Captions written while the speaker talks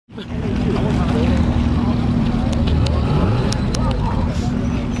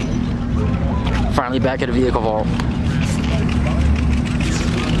Finally back at a vehicle vault.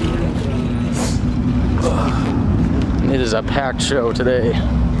 It is a packed show today.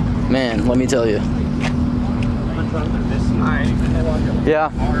 Man, let me tell you.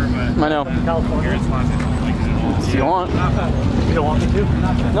 Yeah, I know. If you want. You don't want me to?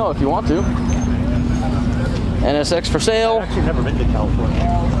 No, if you want to. NSX for sale. I've actually never been to California.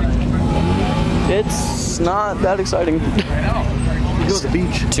 It's not that exciting. You go to the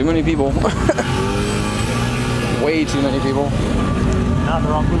beach. Too many people. Way too many people. Now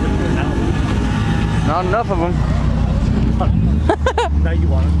they're all moving here now. Not enough of them. Now you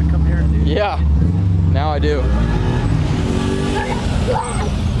want us to come here? Yeah, now I do.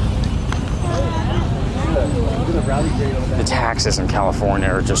 The taxes in California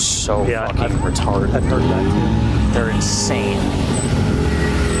are just so fucking retarded. I've heard that too. They're insane.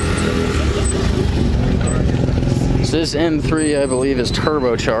 So this M3, I believe, is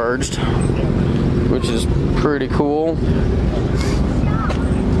turbocharged, which is pretty cool.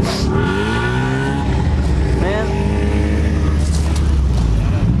 Man.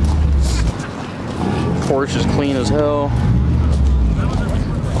 Porsche is clean as hell.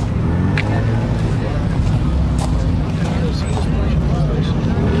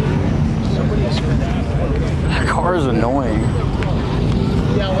 That car is annoying.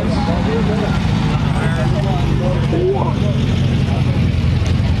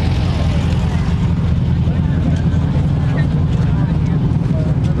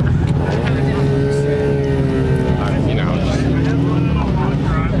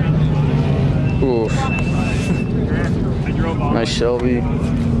 Oof. Nice Shelby.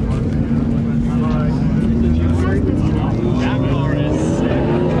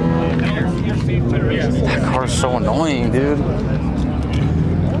 That car's so annoying, dude.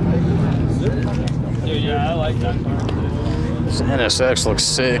 Yeah, I like that car. This NSX looks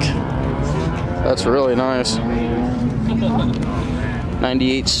sick. That's really nice.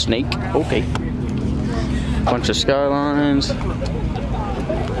 98 Snake. Okay. Bunch of Skylines.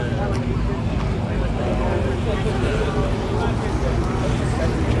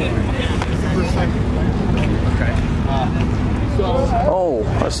 Oh,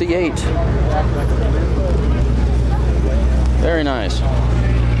 a C8. Very nice.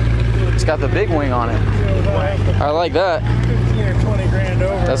 It's got the big wing on it. I like that. 15 or 20 grand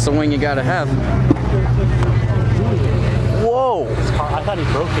over. That's the wing you gotta have. Whoa! I thought he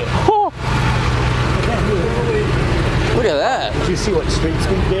broke it. Oh. Look at that. Did you see what Street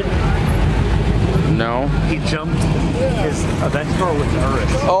Speed did? No. He jumped his Aventador with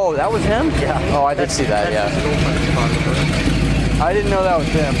Urus. Oh, that was him? Yeah. Oh, I did see that, yeah. I didn't know that was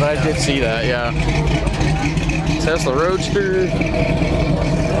him, but I did see that, yeah. Tesla Roadster.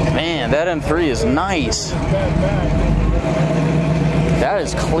 Man, that M3 is nice. That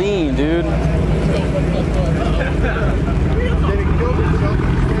is clean, dude.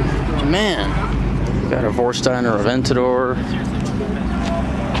 Man. Got a Vorsteiner Aventador.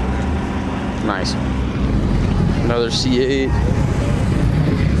 Nice. Another C8.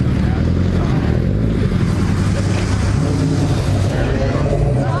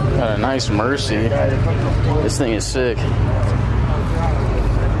 Got a nice Mercy. This thing is sick.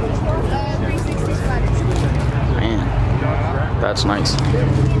 Man, that's nice.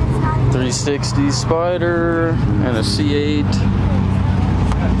 360 Spider and a C8.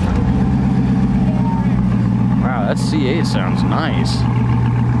 Wow, that C8 sounds nice.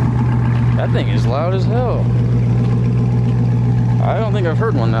 That thing is loud as hell. I don't think I've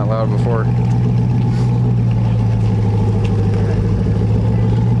heard one that loud before.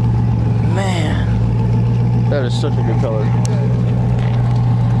 Man, that is such a good color.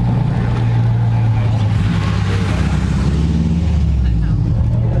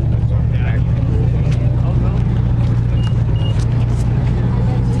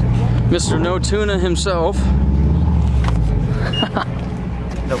 Mr. No Tuna himself.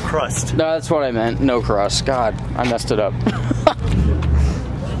 No crust. No, that's what I meant. No crust. God, I messed it up.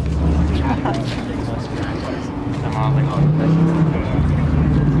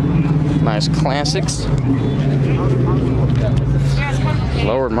 Nice classics.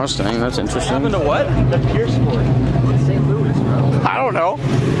 Lowered Mustang, that's interesting. Happened to what? The Pier Sport. St. Louis, bro. I don't know.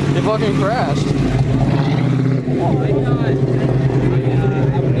 They fucking crashed. Oh my God.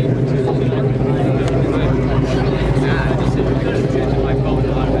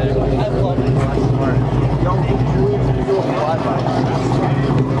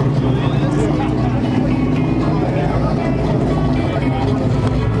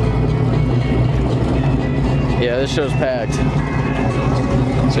 Yeah, this show's packed.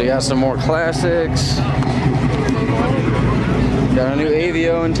 So you got some more classics. Got a new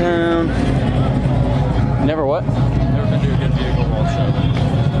Avio in town. Never what? Never been to a good vehicle wall show.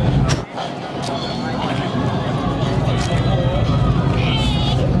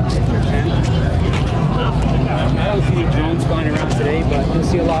 I don't see drones flying around today, but you'll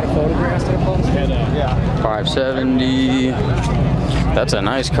see a lot of photographs that are posted. Yeah. 570. That's a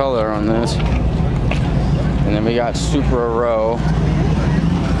nice color on this. And then we got Supra Row.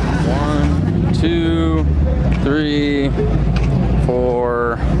 1, 2, 3,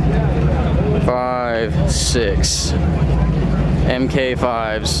 4, 5, 6.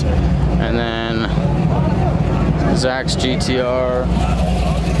 MK5s. And then Zach's GTR.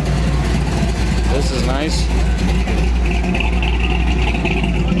 This is nice.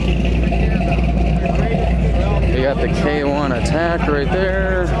 We got the K1 Attack right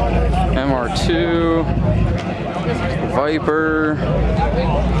there. MR2. Viper.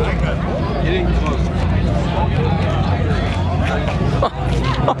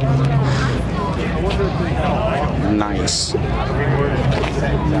 Nice. 2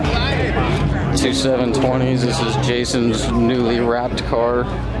 720s. This is Jason's newly wrapped car.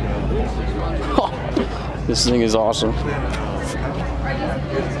 This thing is awesome.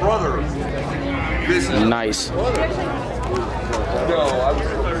 Nice.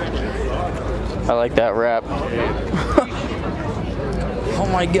 I like that wrap. Oh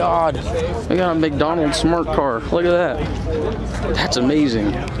my God. We got a McDonald's smart car. Look at that. That's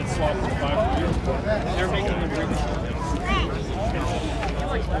amazing.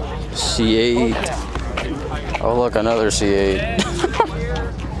 C8. Oh look, another C8.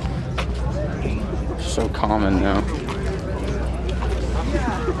 So common now.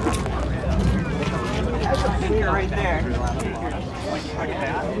 Right there.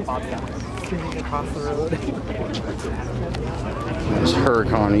 Across the road. There's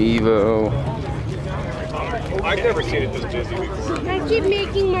Huracan Evo. I've never seen it this busy before. I keep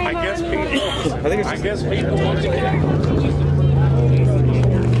making my I guess mom. people. I guess people.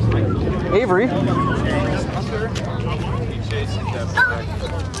 Avery.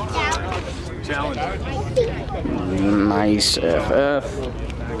 Nice FF.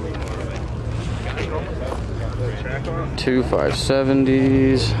 2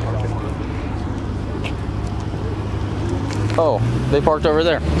 570s. Oh, they parked over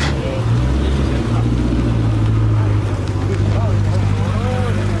there.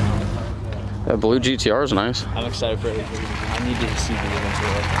 That blue GTR is nice. I'm excited for it. I need to see the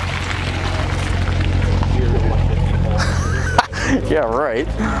Yeah, right.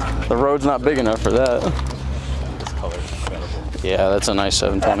 The road's not big enough for that. This color is incredible. Yeah, that's a nice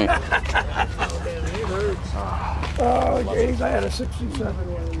 720. Oh, geez, I had a 67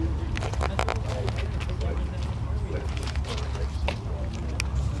 one.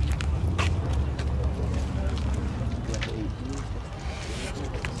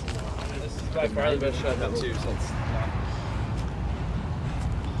 This is by far the best shotgun too since.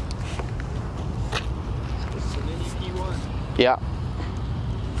 Yeah.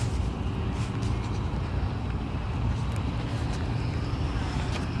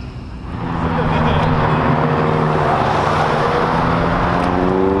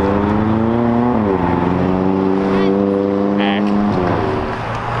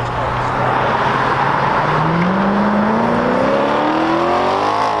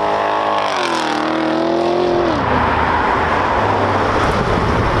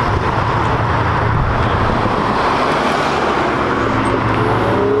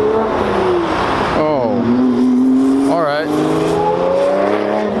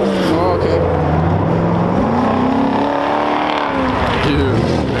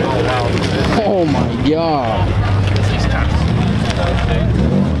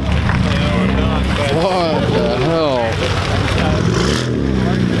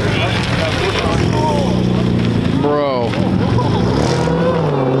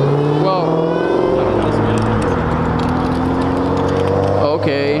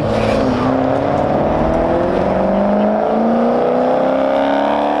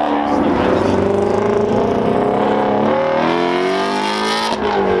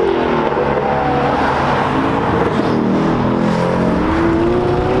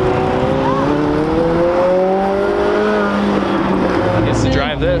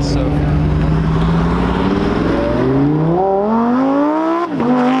 This, so.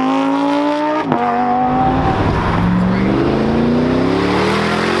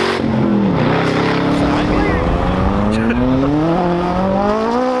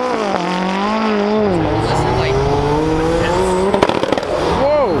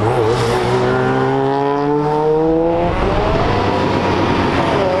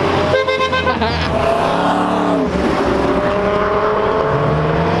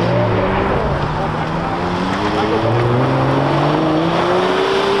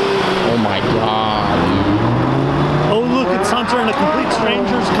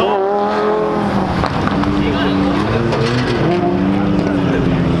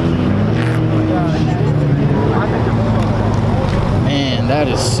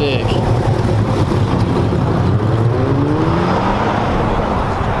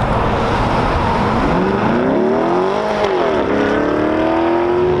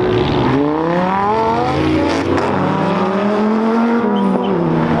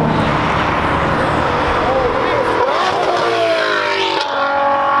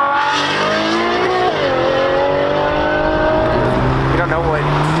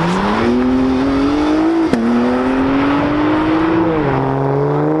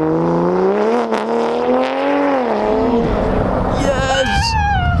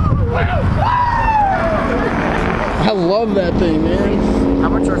 love that thing, man. How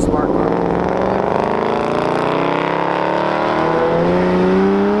much are smart cars?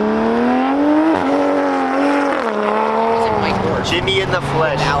 Jimmy in the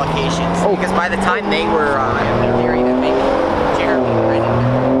flesh allocations. Oh, because by the time they were in theory to make Jeremy ready.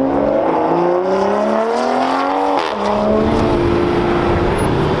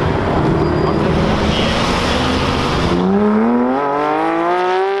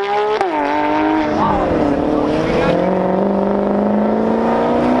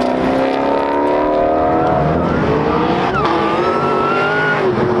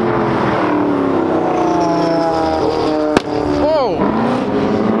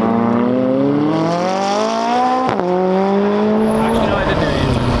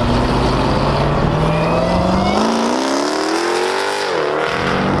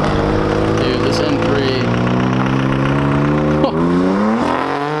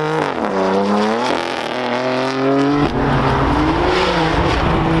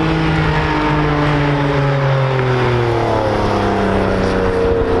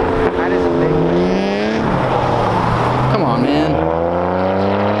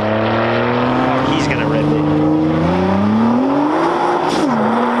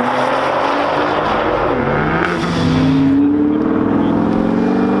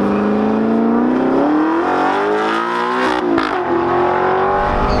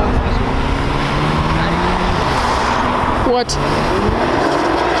 What?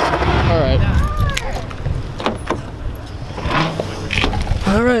 Alright.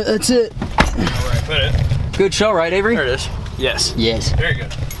 Alright, that's it. Alright, put it. Good show, right, Avery? There it is. Yes. Yes. Very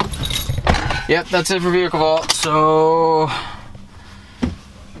good. Yep, that's it for Vehicle Vault. So,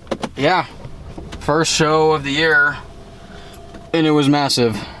 yeah. First show of the year. And it was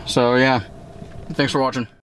massive. So, yeah. Thanks for watching.